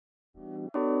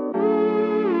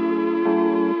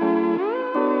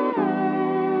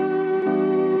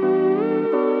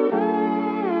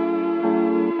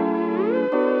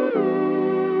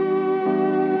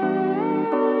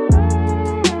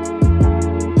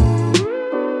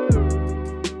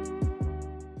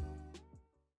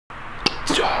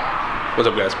What's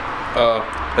up, guys?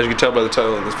 As you can tell by the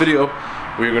title of this video,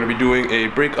 we are going to be doing a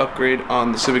brake upgrade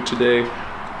on the Civic today.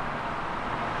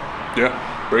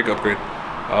 Yeah, brake upgrade.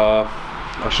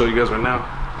 I'll show you guys right now.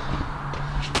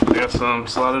 We got some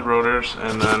slotted rotors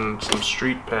and then some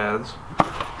street pads.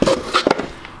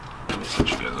 Let me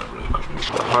set you guys up really quick.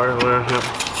 The hardware, yep.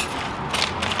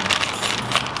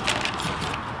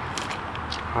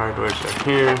 Hardware's right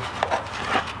here.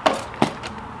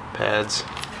 Pads.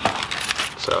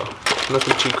 So,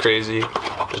 nothing too crazy.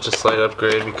 Just a slight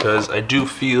upgrade because I do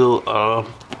feel a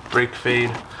brake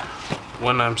fade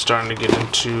when I'm starting to get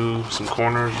into some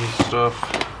corners and stuff.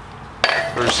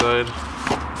 First side.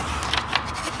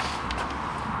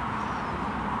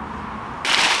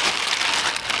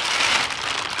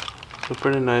 So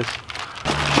pretty nice.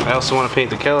 I also want to paint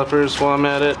the calipers while I'm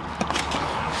at it.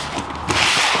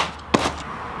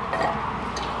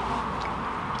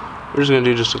 We're just going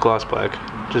to do just a gloss black,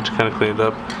 just to kind of clean it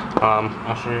up.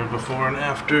 I'll show you before and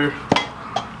after.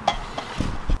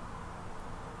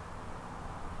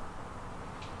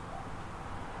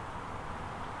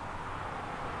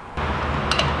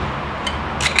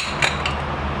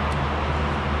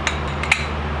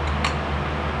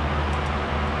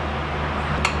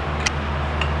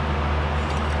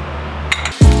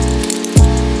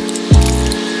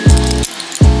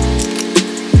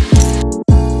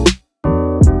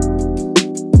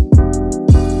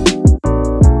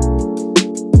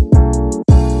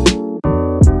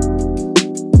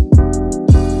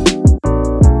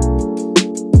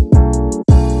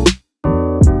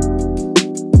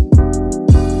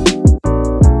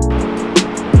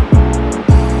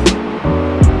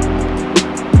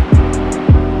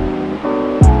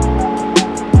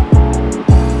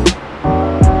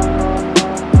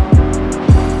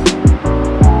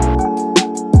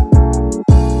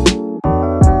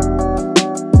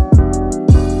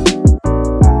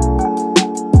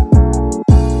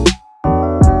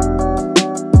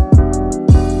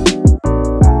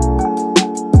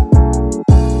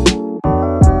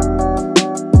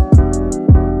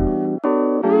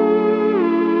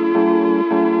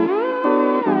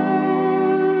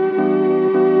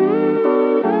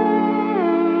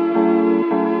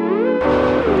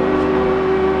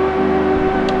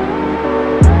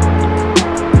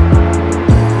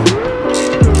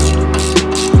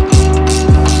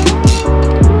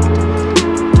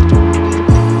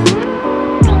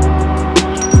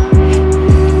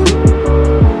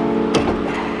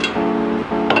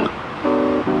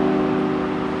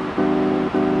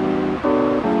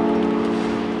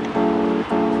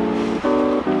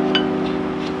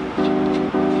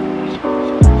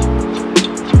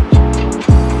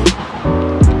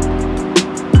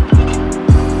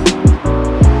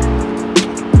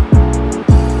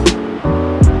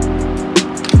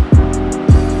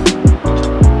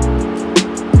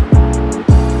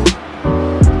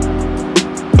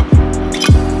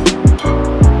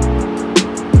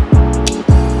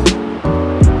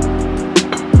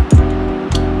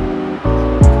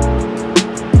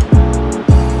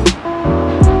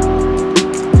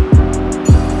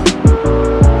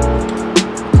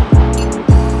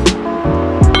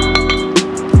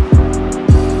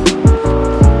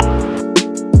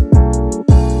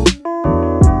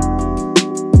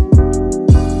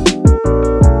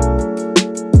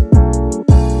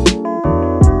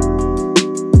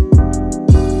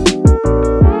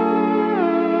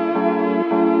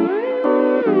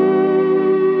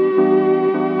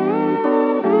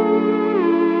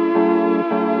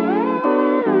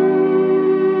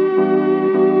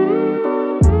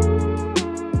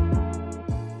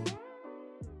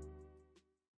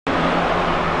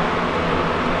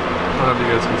 I don't know if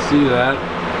you guys can see that.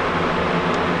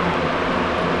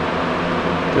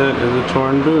 That is a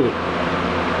torn boot.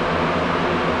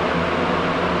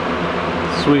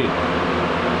 Sweet.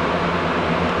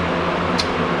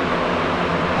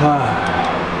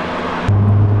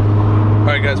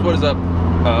 Alright guys, what is up?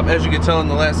 As you can tell in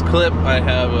the last clip, I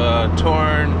have a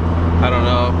torn, I don't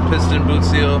know, piston boot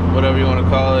seal, whatever you want to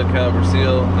call it, caliper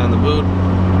seal on the boot.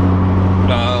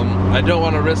 I don't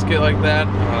want to risk it like that.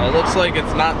 It looks like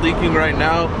it's not leaking right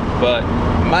now, but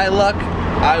my luck,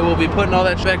 I will be putting all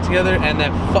that back together and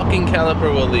that fucking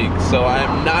caliper will leak. So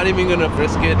I'm not even gonna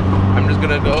risk it. I'm just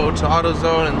gonna go to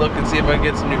AutoZone and look and see if I can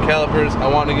get some new calipers. I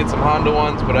want to get some Honda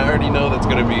ones, but I already know that's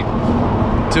gonna be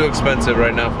too expensive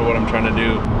right now for what I'm trying to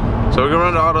do. So we're gonna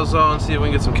run to AutoZone, see if we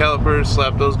can get some calipers,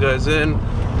 slap those guys in.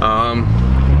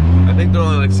 I think they're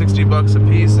only like 60 bucks a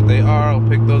piece. If they are, I'll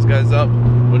pick those guys up.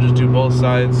 We'll just do both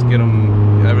sides, get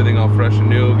them everything all fresh and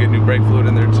new, get new brake fluid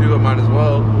in there too, I might as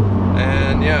well.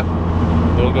 And yeah.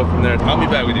 we'll go from there. I'll be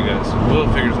back with you guys.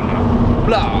 We'll figure something out.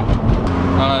 Blah.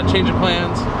 Change of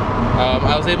plans.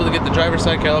 I was able to get the driver's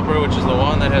side caliper, which is the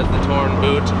one that has the torn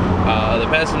boot. The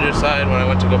passenger side, when I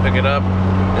went to go pick it up,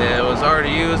 it was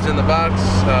already used in the box.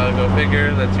 Go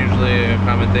figure. That's usually a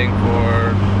common thing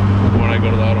for when I go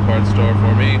to the auto parts store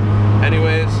for me.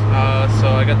 Anyways, so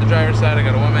I got the driver's side, I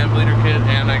got a one-man bleeder kit,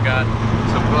 and I got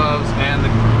some gloves and the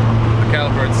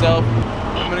caliper itself.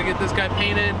 I'm gonna get this guy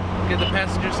painted, get the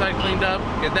passenger side cleaned up,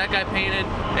 get that guy painted,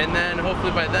 and then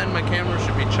hopefully by then my camera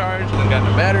should be charged. I haven't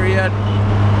gotten a battery yet.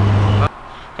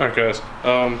 Alright guys,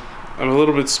 I'm a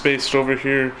little bit spaced over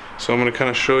here, so I'm gonna kind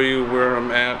of show you where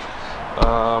I'm at.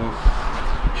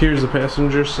 Here's the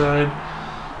passenger side.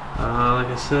 Like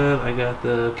I said, I got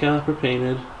the caliper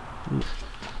painted.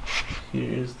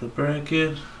 Here's the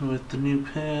bracket with the new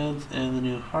pads and the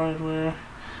new hardware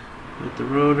with the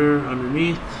rotor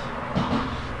underneath.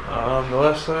 The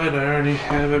left side, I already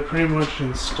have it pretty much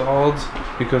installed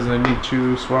because I need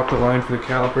to swap the line for the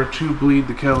caliper to bleed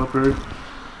the caliper.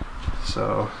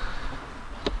 So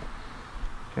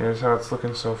here's how it's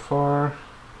looking so far.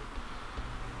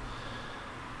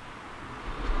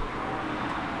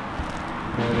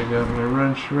 Already got my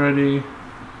wrench ready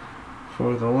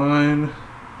for the line.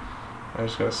 I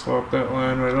just gotta swap that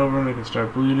line right over and I can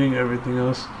start bleeding. Everything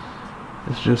else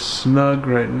is just snug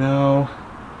right now.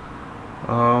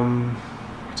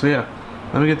 So yeah,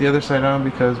 let me get the other side on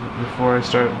because before I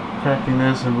start cracking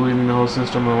this and bleeding the whole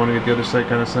system, I want to get the other side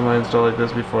kind of semi-installed like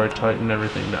this before I tighten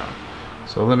everything down.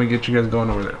 So let me get you guys going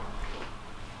over there.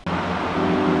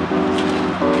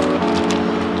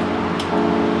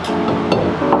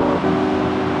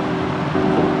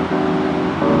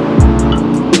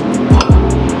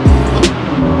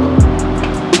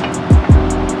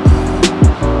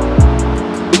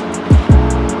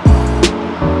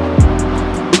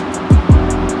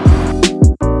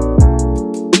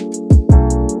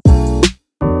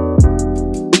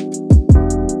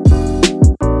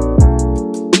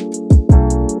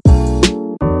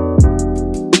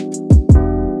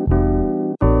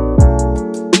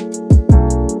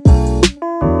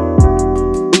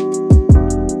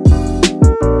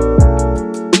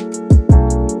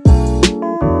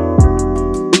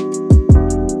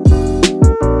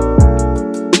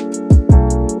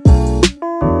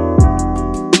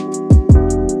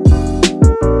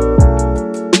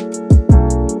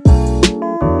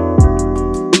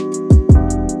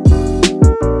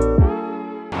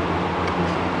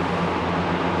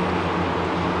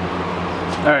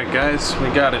 Alright guys, we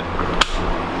got it.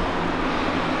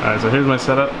 Alright, so here's my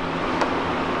setup.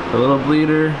 A little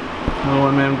bleeder, a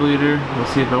one-man bleeder. We'll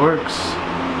see if it works.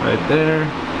 Right there.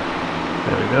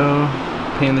 There we go.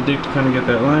 Pain the dick to kind of get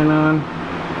that line on.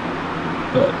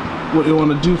 But what you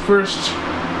want to do first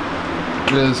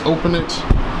is open it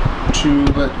to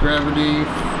let gravity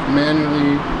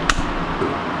manually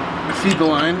feed the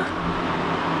line.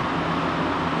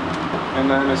 And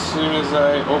then as soon as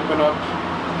I open up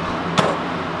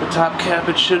the top cap,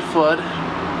 it should flood.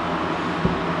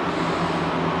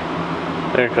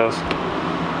 There it goes.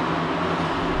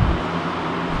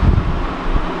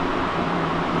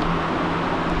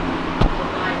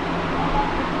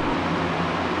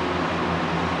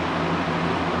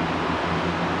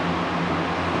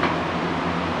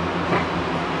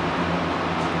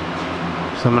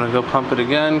 So I'm gonna go pump it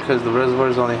again because the reservoir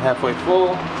is only halfway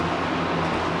full.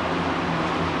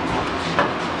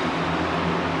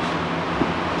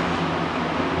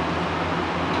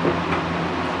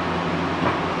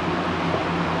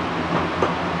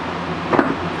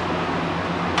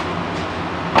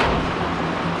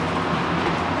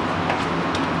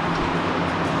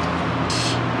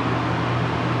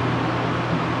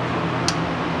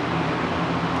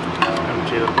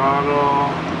 Empty the bottle.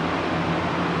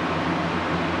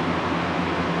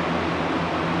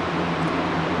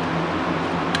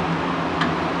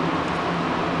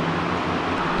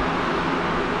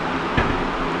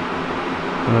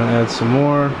 I'm gonna add some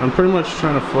more. I'm pretty much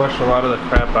trying to flush a lot of the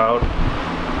crap out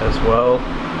as well,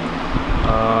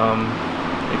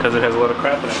 because it has a lot of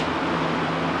crap in it.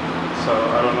 So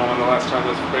I don't know when the last time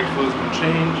this brake fluid's been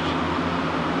changed.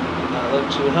 Did not look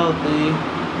too healthy.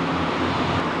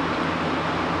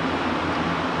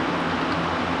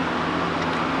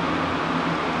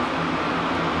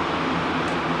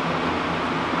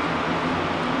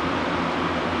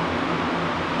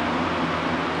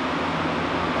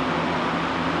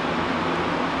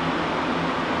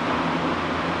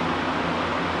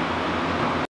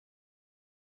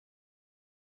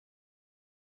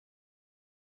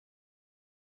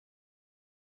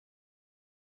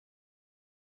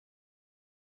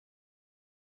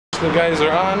 The guys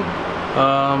are on.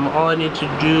 All I need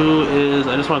to do is,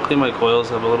 I just want to clean my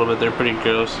coils up a little bit. They're pretty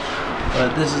gross.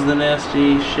 But this is the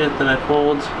nasty shit that I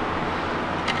pulled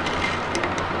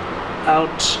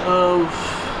out of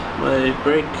my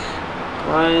brake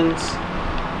lines.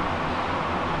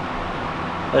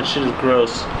 That shit is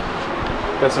gross.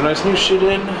 Got some nice new shit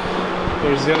in.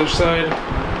 Here's the other side.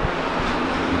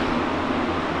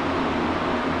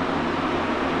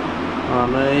 Oh,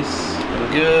 nice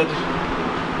and good.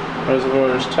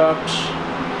 Reservoir is topped.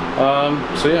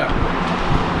 So yeah.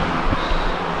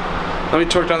 Let me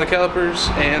torque down the calipers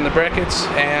and the brackets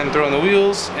and throw in the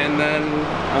wheels, and then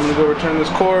I'm gonna go return this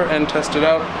core and test it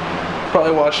out.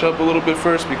 Probably wash up a little bit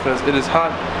first because it is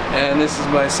hot and this is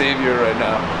my savior right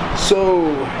now. So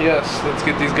yes, let's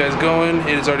get these guys going.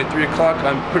 It is already 3 o'clock.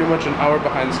 I'm pretty much an hour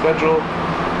behind schedule.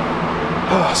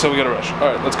 So we gotta rush.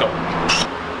 Alright, let's go.